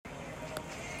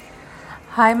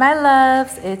Hi, my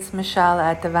loves. It's Michelle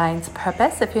at Divine's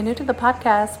Purpose. If you're new to the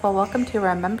podcast, well, welcome to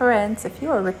Remembrance. If you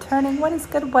are returning, what is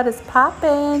good? What is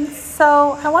poppin'?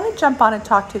 So I want to jump on and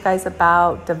talk to you guys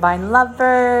about divine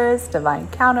lovers, divine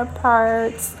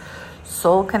counterparts,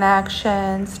 soul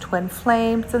connections, twin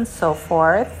flames, and so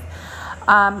forth.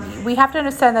 We have to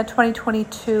understand that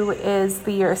 2022 is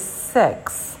the year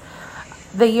 6.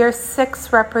 The year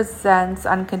 6 represents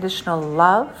unconditional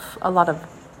love, a lot of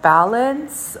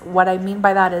balance. What I mean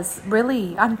by that is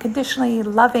really unconditionally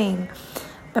loving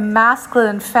the masculine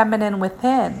and feminine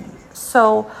within.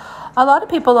 So a lot of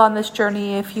people on this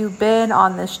journey, if you've been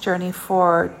on this journey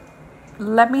for,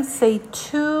 let me say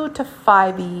 2 to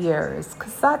 5 years,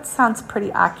 because that sounds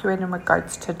pretty accurate in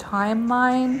regards to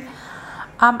timeline.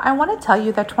 I want to tell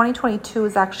you that 2022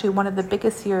 is actually one of the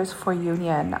biggest years for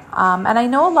union. And I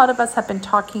know a lot of us have been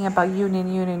talking about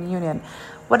union.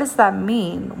 What does that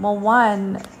mean? Well,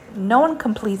 one, no one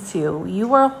completes you.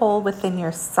 You are whole within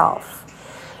yourself.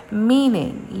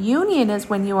 Meaning, union is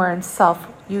when you are in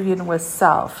union with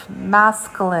self,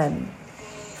 masculine,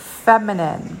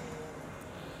 feminine.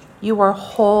 You are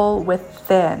whole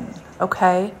within,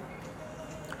 okay?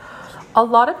 A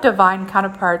lot of divine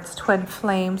counterparts, twin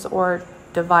flames, or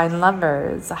divine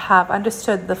lovers have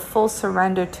understood the full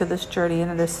surrender to this journey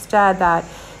and understand that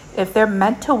if they're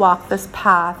meant to walk this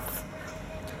path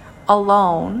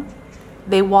alone,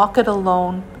 they walk it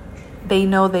alone. They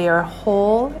know they are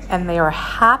whole and they are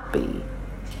happy.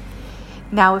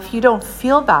 Now, if you don't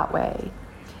feel that way,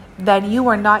 then you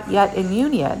are not yet in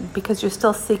union because you're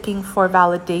still seeking for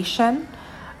validation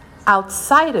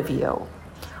outside of you.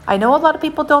 I know a lot of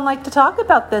people don't like to talk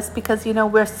about this because,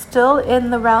 we're still in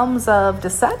the realms of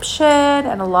deception,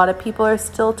 and a lot of people are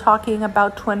still talking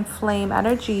about twin flame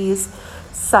energies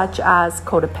such as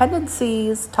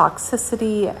codependencies,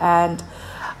 toxicity, and,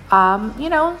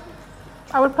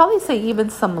 I would probably say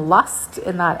even some lust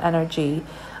in that energy.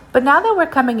 But now that we're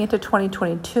coming into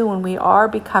 2022 and we are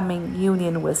becoming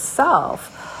union with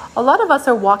self, a lot of us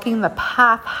are walking the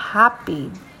path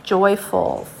happy,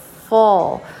 joyful,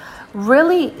 full,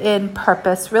 really in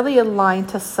purpose, really aligned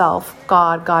to self,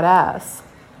 God, Goddess.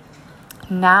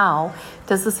 Now,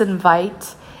 does this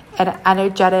invite an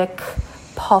energetic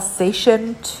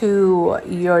pulsation to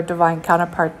your divine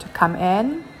counterpart to come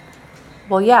in?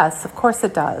 Well, yes, of course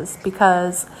it does,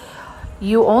 because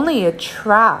you only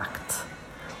attract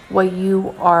what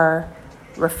you are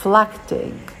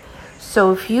reflecting.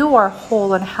 So if you are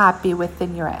whole and happy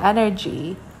within your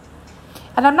energy,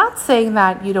 and I'm not saying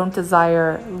that you don't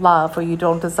desire love or you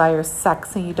don't desire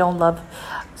sex and you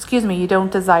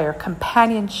don't desire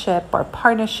companionship or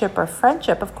partnership or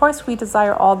friendship. Of course, we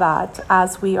desire all that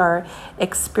as we are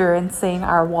experiencing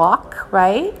our walk,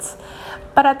 right?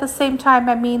 But at the same time,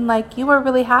 you are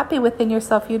really happy within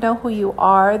yourself. You know who you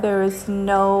are. There is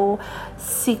no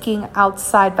seeking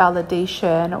outside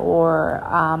validation or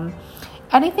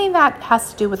anything that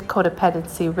has to do with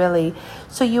codependency, really.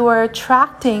 So you are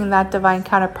attracting that divine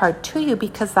counterpart to you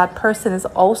because that person is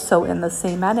also in the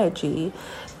same energy.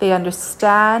 They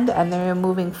understand and they're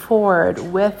moving forward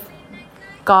with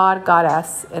God,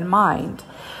 Goddess in mind.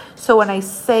 So when I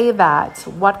say that,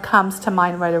 what comes to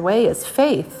mind right away is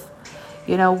faith.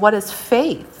 What is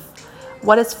faith?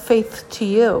 What is faith to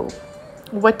you?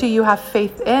 What do you have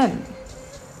faith in?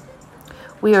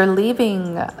 We are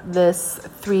leaving this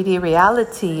 3D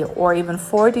reality or even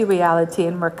 4D reality,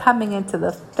 and we're coming into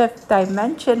the 5th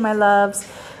dimension, my loves,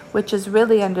 which is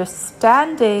really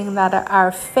understanding that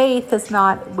our faith is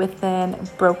not within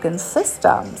broken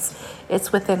systems.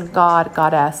 It's within God,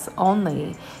 Goddess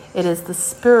only. It is the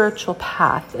spiritual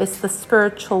path. It's the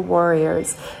spiritual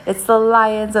warriors. It's the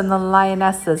lions and the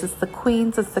lionesses. It's the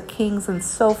queens, it's the kings, and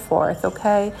so forth,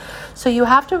 okay? So you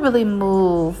have to really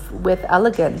move with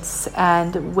elegance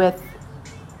and with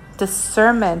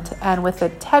discernment and with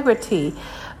integrity.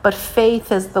 But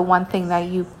faith is the one thing that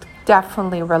you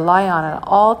definitely rely on at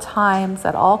all times,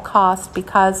 at all costs,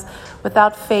 because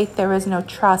without faith there is no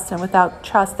trust, and without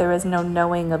trust there is no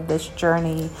knowing of this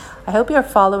journey. I hope you're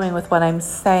following with what I'm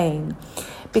saying,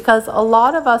 because a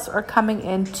lot of us are coming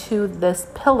into this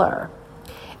pillar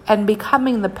and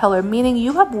becoming the pillar, meaning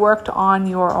you have worked on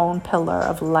your own pillar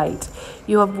of light.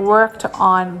 You have worked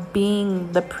on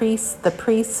being the priest, the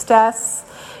priestess.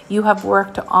 You have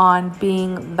worked on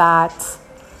being that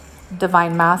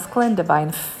divine masculine,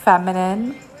 divine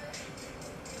feminine,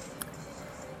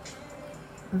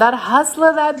 that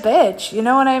hustler, that bitch, you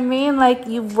know what I mean?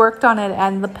 You've worked on it,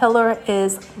 and the pillar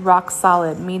is rock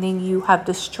solid, meaning you have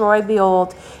destroyed the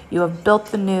old, you have built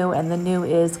the new, and the new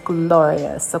is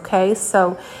glorious, okay?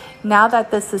 So now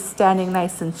that this is standing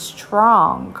nice and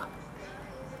strong,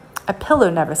 a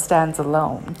pillar never stands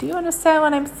alone. Do you understand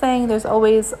what I'm saying? There's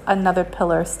always another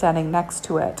pillar standing next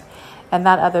to it. And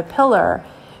that other pillar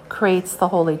creates the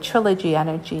Holy Trilogy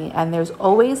energy. And there's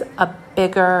always a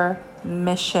bigger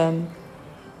mission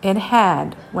in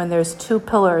hand when there's two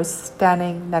pillars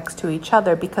standing next to each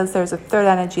other, because there's a third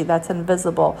energy that's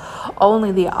invisible.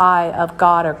 Only the eye of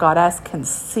God or goddess can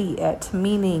see it,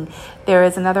 meaning there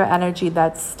is another energy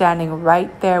that's standing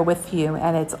right there with you,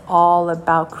 and it's all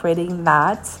about creating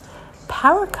that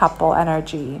power couple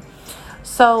energy.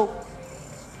 So,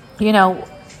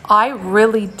 I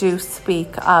really do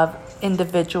speak of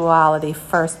individuality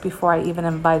first before I even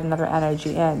invite another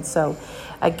energy in. So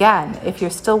again, if you're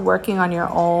still working on your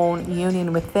own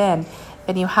union within,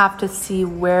 then you have to see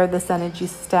where this energy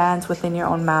stands within your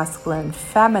own masculine,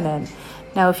 feminine.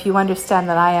 Now, if you understand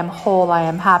that I am whole, I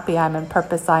am happy, I'm in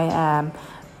purpose, I am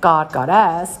God,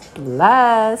 goddess,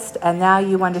 blessed, and now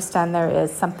you understand there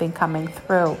is something coming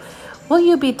through. Will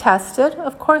you be tested?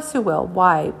 Of course you will.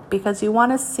 Why? Because you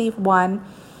want to see one.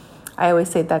 I always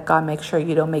say that God makes sure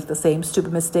you don't make the same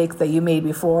stupid mistakes that you made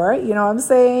before. You know what I'm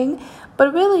saying?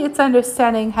 But really, it's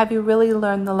understanding, have you really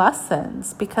learned the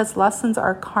lessons? Because lessons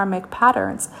are karmic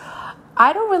patterns.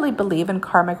 I don't really believe in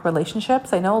karmic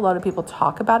relationships. I know a lot of people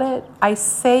talk about it. I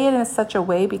say it in such a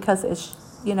way because it's,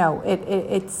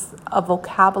 it's a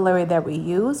vocabulary that we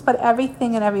use, but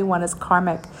everything and everyone is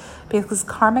karmic, because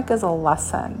karmic is a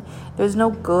lesson. There's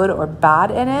no good or bad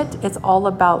in it. It's all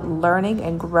about learning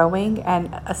and growing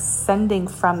and ascending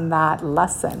from that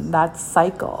lesson, that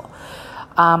cycle,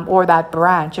 or that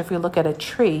branch. If you look at a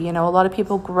tree, a lot of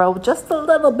people grow just a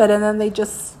little bit and then they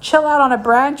just chill out on a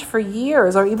branch for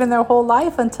years or even their whole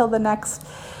life until the next,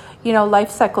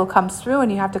 life cycle comes through,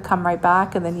 and you have to come right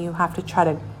back, and then you have to try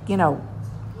to,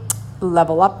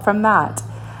 level up from that.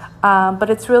 But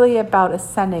it's really about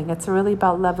ascending. It's really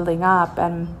about leveling up.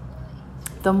 And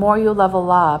the more you level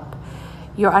up,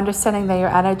 you're understanding that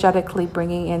you're energetically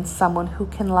bringing in someone who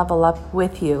can level up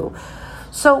with you.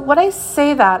 So when I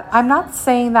say that, I'm not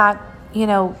saying that,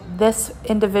 this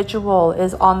individual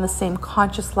is on the same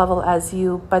conscious level as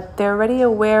you, but they're already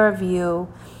aware of you.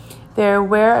 They're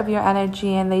aware of your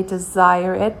energy, and they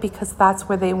desire it because that's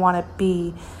where they want to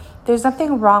be. There's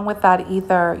nothing wrong with that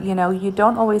either. You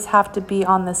don't always have to be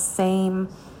on the same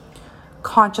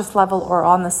conscious level or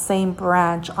on the same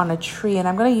branch on a tree. And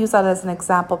I'm going to use that as an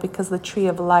example because the tree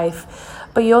of life.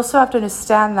 But you also have to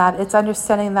understand that it's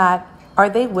understanding that, are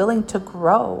they willing to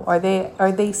grow? Are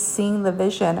they seeing the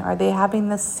vision? Are they having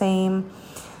the same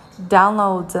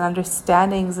downloads and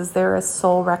understandings? Is there a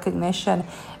soul recognition?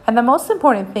 And the most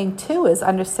important thing too is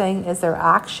understanding, is their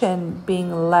action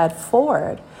being led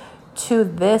forward to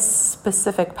this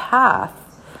specific path?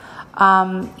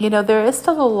 There is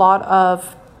still a lot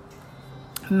of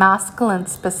masculine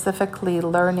specifically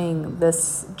learning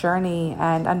this journey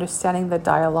and understanding the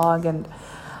dialogue and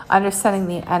understanding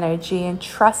the energy and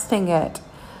trusting it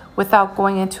without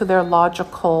going into their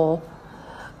logical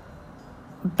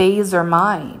Baser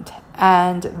mind.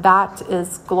 And that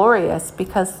is glorious,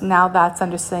 because now that's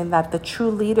understanding that the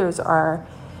true leaders are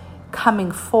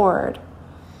coming forward.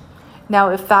 Now,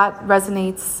 if that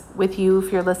resonates with you,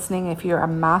 if you're listening, if you're a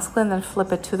masculine, then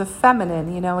flip it to the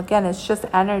feminine. Again, it's just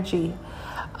energy.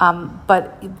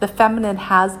 But the feminine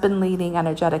has been leading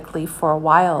energetically for a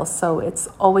while. So it's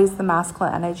always the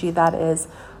masculine energy that is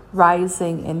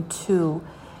rising into,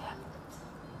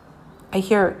 I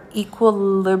hear,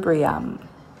 equilibrium.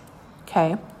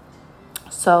 Okay.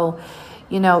 So,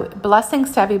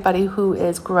 blessings to everybody who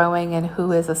is growing and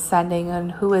who is ascending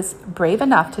and who is brave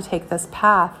enough to take this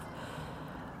path.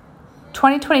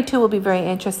 2022 will be very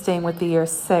interesting with the year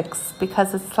 6,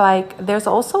 because it's like there's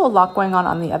also a lot going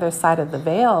on the other side of the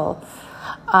veil.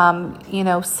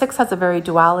 6 has a very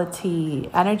duality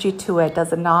energy to it,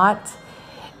 does it not?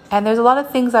 And there's a lot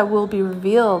of things that will be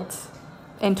revealed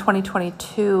in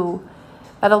 2022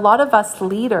 that a lot of us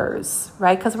leaders,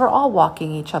 right? Because we're all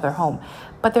walking each other home.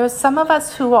 But there's some of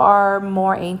us who are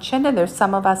more ancient, and there's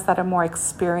some of us that are more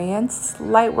experienced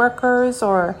light workers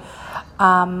or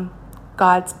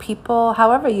God's people,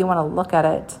 however you want to look at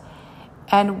it.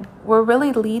 And we're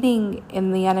really leading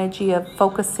in the energy of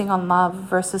focusing on love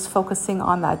versus focusing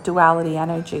on that duality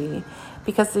energy,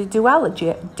 because the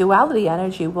duality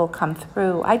energy will come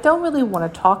through. I don't really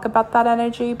want to talk about that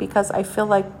energy, because I feel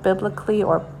like biblically,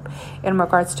 or in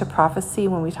regards to prophecy,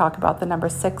 when we talk about the number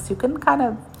 6, you can kind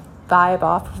of vibe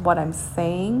off of what I'm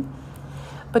saying.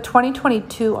 But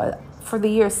 2022, for the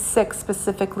year 6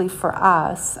 specifically for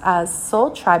us as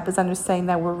Soul Tribe, is understanding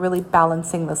that we're really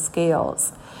balancing the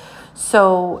scales.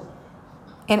 So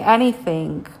in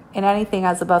anything, in anything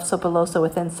as above, so below, so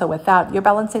within, so without. You're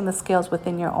balancing the scales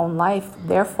within your own life.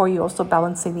 Therefore, you're also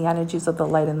balancing the energies of the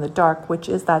light and the dark, which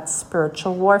is that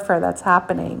spiritual warfare that's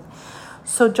happening.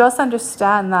 So just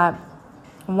understand that,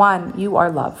 1, you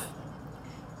are love.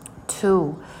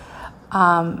 2,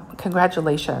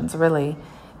 congratulations, really.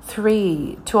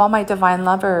 3, to all my divine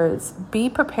lovers, be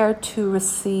prepared to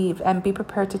receive and be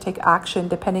prepared to take action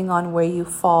depending on where you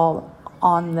fall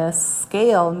on this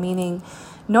scale, meaning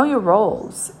know your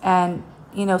roles and,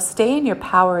 stay in your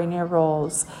power in your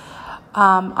roles.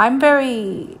 I'm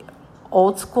very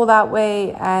old school that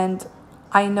way, and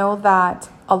I know that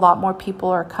a lot more people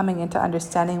are coming into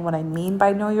understanding what I mean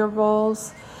by know your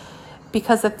roles.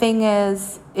 Because the thing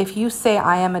is, if you say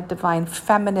I am a divine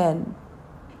feminine,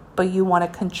 but you want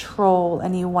to control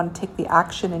and you want to take the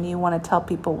action and you want to tell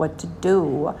people what to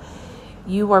do,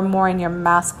 you are more in your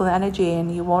masculine energy,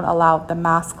 and you won't allow the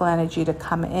masculine energy to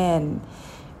come in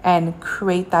and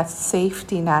create that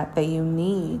safety net that you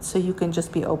need so you can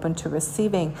just be open to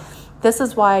receiving. This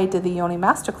is why I did the Yoni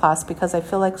Masterclass, because I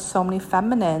feel like so many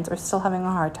feminines are still having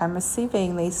a hard time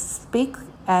receiving. They speak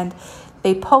and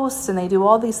they post and they do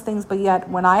all these things, but yet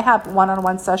when I have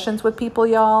one-on-one sessions with people,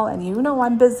 y'all, and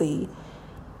I'm busy,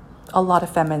 a lot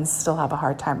of feminines still have a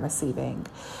hard time receiving.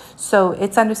 So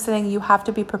it's understanding you have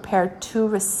to be prepared to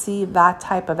receive that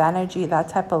type of energy, that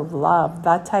type of love,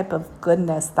 that type of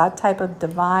goodness, that type of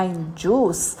divine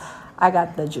juice. I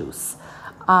got the juice.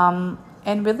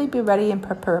 And really be ready in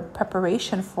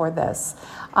preparation for this.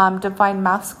 Divine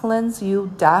masculines,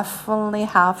 you definitely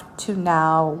have to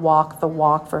now walk the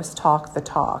walk versus talk the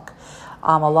talk.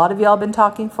 A lot of y'all been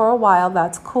talking for a while.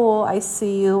 That's cool. I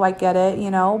see you. I get it,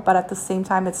 but at the same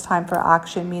time, it's time for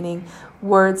action, meaning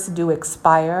words do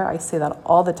expire. I say that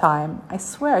all the time. I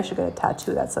swear I should get a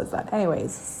tattoo that says that.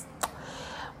 Anyways,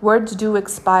 words do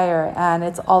expire, and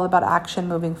it's all about action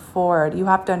moving forward. You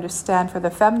have to understand, for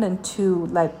the feminine to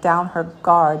let down her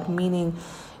guard, meaning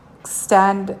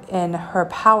stand in her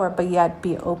power, but yet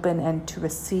be open and to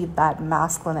receive that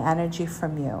masculine energy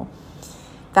from you.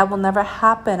 That will never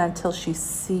happen until she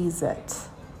sees it.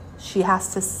 She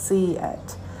has to see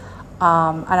it.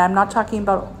 And I'm not talking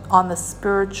about on the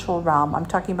spiritual realm. I'm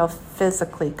talking about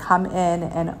physically. Come in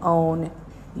and own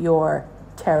your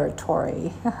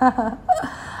territory.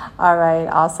 All right.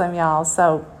 Awesome, y'all.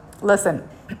 So listen,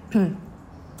 in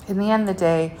the end of the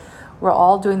day, we're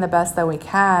all doing the best that we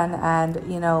can. And,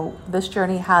 this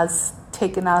journey has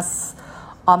taken us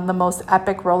on the most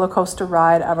epic roller coaster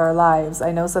ride of our lives.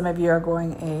 I know some of you are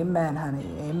going, amen, honey,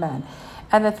 amen.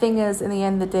 And the thing is, in the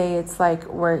end of the day, it's like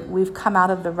we've come out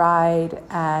of the ride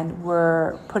and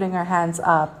we're putting our hands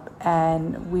up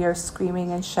and we are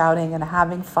screaming and shouting and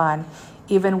having fun,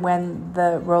 even when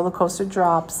the roller coaster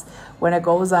drops, when it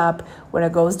goes up, when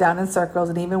it goes down in circles,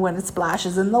 and even when it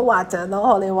splashes in the water, the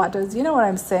holy waters. You know what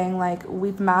I'm saying? Like,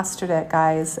 we've mastered it,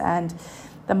 guys. And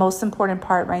the most important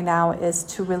part right now is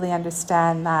to really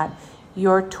understand that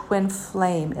your twin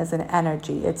flame is an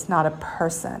energy. It's not a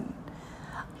person.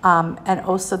 And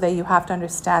also that you have to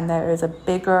understand there is a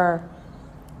bigger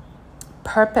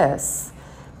purpose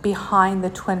behind the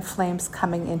twin flames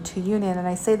coming into union. And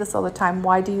I say this all the time.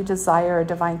 Why do you desire a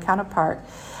divine counterpart?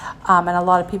 And a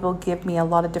lot of people give me a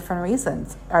lot of different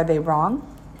reasons. Are they wrong?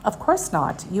 Of course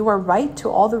not. You are right to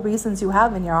all the reasons you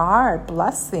have in your heart.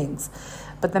 Blessings.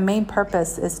 But the main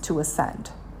purpose is to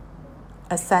ascend.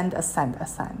 Ascend, ascend,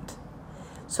 ascend.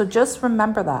 So just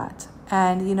remember that.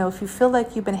 And, if you feel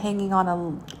like you've been hanging on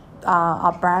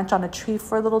a branch on a tree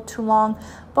for a little too long,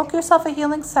 book yourself a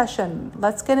healing session.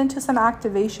 Let's get into some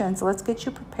activations. Let's get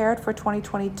you prepared for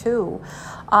 2022.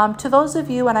 To those of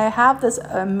you, and I have this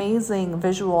amazing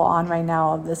visual on right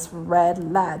now of this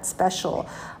red lad special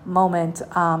moment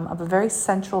of a very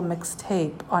sensual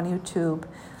mixtape on YouTube.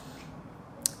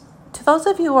 To those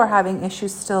of you who are having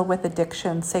issues still with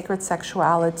addiction, sacred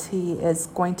sexuality is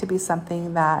going to be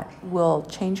something that will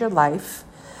change your life.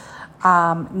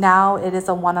 Now it is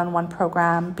a one-on-one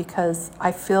program because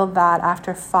I feel that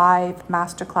after 5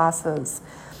 masterclasses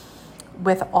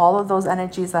with all of those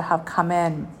energies that have come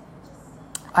in,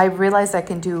 I realized I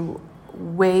can do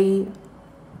way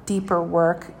deeper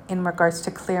work in regards to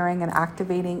clearing and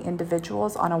activating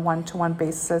individuals on a one-to-one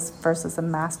basis versus a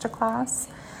masterclass.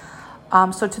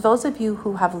 So to those of you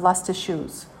who have lust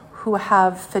issues, who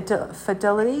have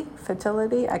fidelity,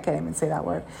 I can't even say that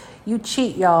word. You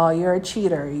cheat, y'all. You're a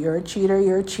cheater. You're a cheater.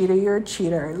 You're a cheater. You're a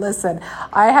cheater. Listen,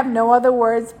 I have no other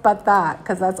words but that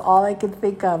because that's all I can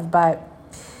think of. But,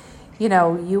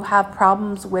 you have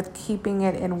problems with keeping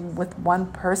it in with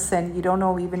one person. You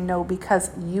don't even know because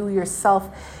you yourself,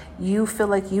 you feel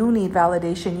like you need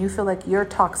validation. You feel like you're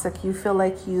toxic. You feel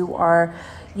like you are,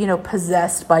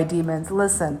 possessed by demons.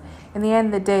 Listen, in the end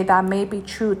of the day, that may be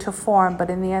true to form, but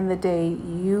in the end of the day,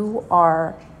 you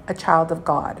are a child of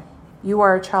God. You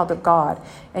are a child of God,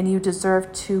 and you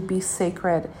deserve to be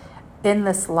sacred in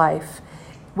this life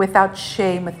without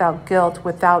shame, without guilt,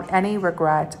 without any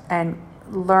regret, and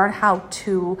learn how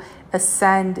to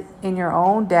ascend in your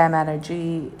own damn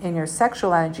energy, in your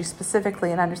sexual energy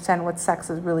specifically, and understand what sex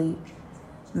is really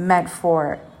meant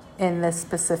for in this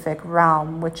specific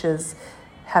realm, which is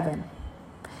heaven,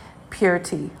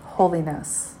 purity,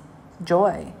 holiness,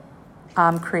 joy,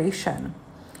 creation.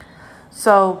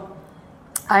 So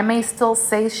I may still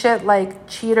say shit like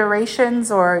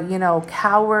cheaterations or,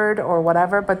 coward or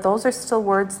whatever, but those are still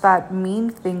words that mean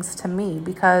things to me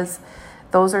because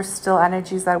those are still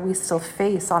energies that we still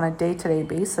face on a day-to-day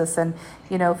basis. And,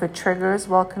 if it triggers,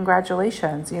 well,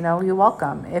 congratulations, you're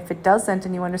welcome. If it doesn't,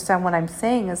 and you understand what I'm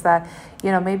saying is that,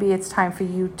 maybe it's time for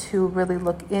you to really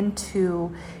look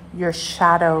into your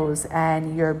shadows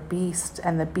and your beast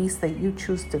and the beast that you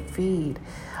choose to feed.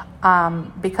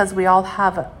 Because we all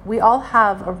have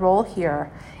a role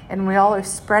here, and we all are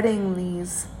spreading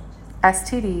these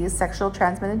STDs, sexual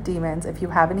transmitted demons, if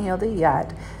you haven't healed it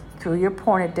yet, through your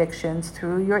porn addictions,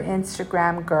 through your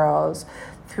Instagram girls,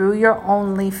 through your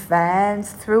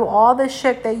OnlyFans, through all the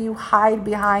shit that you hide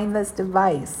behind this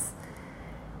device.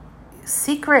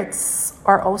 Secrets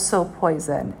are also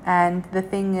poison, and the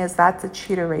thing is, that's a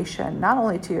cheateration, not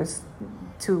only to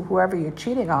whoever you're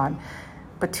cheating on,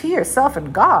 but to yourself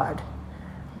and God.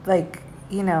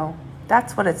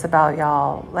 That's what it's about,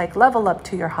 y'all. Level up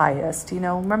to your highest.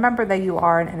 Remember that you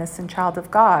are an innocent child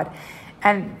of God.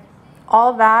 And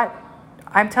all that,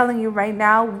 I'm telling you right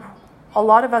now, a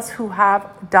lot of us who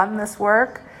have done this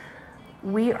work,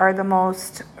 we are the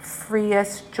most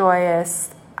freest,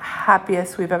 joyous,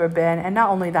 happiest we've ever been. And not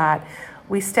only that,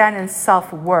 we stand in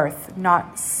self-worth,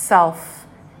 not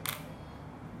self-esteem.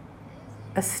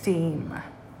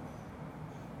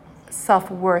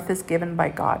 Self-worth is given by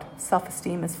God.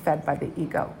 Self-esteem is fed by the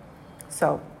ego.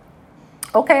 So,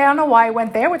 okay, I don't know why I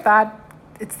went there with that.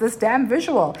 It's this damn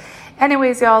visual.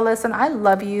 Anyways, y'all, listen, I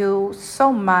love you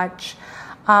so much.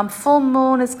 Full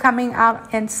moon is coming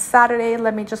out on Saturday.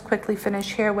 Let me just quickly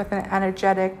finish here with an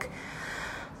energetic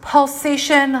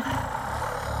pulsation.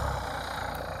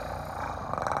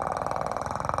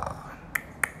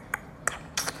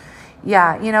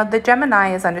 Yeah, the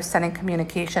Gemini is understanding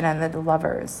communication and the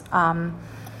lovers.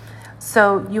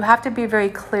 So you have to be very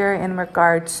clear in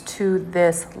regards to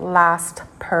this last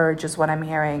purge is what I'm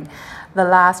hearing. The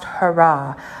last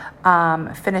hurrah.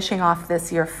 Finishing off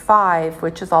this year 5,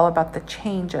 which is all about the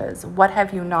changes. What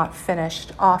have you not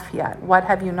finished off yet? What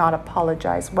have you not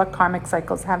apologized? What karmic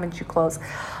cycles haven't you closed?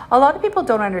 A lot of people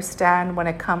don't understand when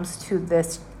it comes to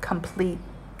this complete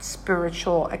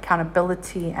spiritual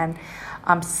accountability and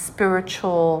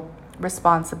spiritual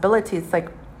responsibility. It's like,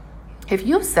 if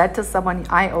you've said to someone,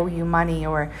 I owe you money,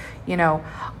 or,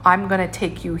 I'm going to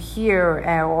take you here,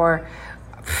 or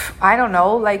I don't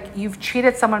know, you've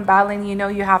treated someone badly and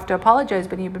you have to apologize,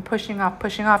 but you've been pushing off.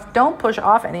 Don't push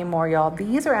off anymore, y'all.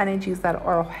 These are energies that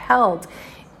are held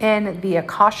in the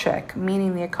Akashic,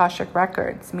 meaning the Akashic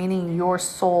records, meaning your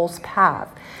soul's path.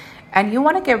 And you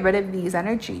want to get rid of these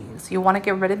energies. You want to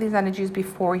get rid of these energies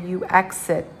before you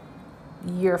exit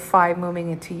year 5, moving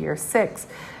into year 6.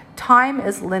 Time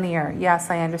is linear.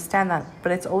 Yes, I understand that,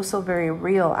 but it's also very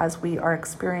real as we are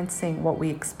experiencing what we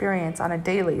experience on a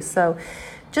daily. So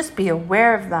just be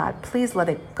aware of that. Please let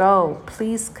it go.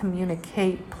 Please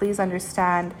communicate. Please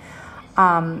understand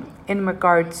in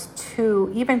regards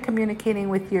to even communicating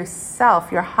with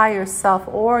yourself, your higher self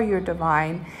or your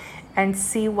divine, and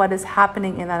see what is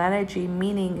happening in that energy,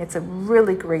 meaning it's a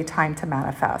really great time to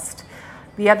manifest.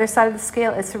 The other side of the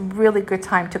scale, it's a really good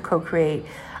time to co-create.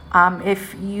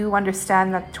 If you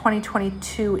understand that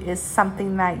 2022 is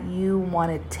something that you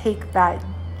want to take that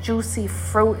juicy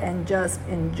fruit and just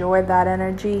enjoy that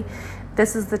energy,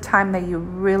 this is the time that you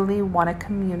really want to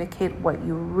communicate what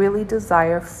you really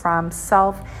desire from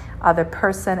self, other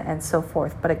person, and so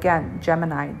forth. But again,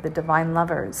 Gemini, the divine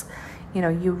lovers,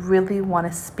 you really want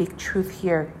to speak truth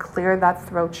here. Clear that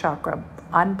throat chakra,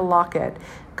 unblock it,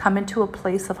 come into a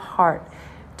place of heart.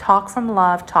 Talk from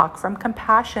love, talk from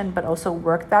compassion, but also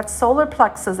work that solar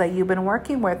plexus that you've been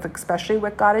working with, especially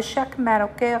with Goddess Sekhmet,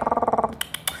 okay?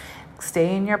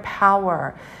 Stay in your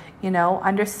power,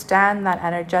 understand that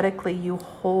energetically you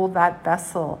hold that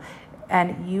vessel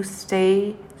and you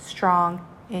stay strong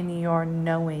in your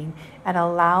knowing and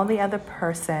allow the other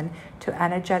person to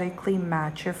energetically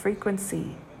match your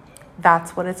frequency.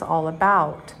 That's what it's all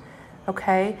about.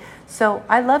 Okay, so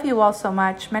I love you all so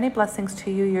much. Many blessings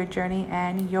to you, your journey,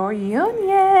 and your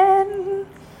union.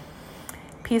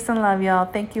 Peace and love, y'all.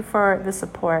 Thank you for the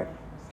support.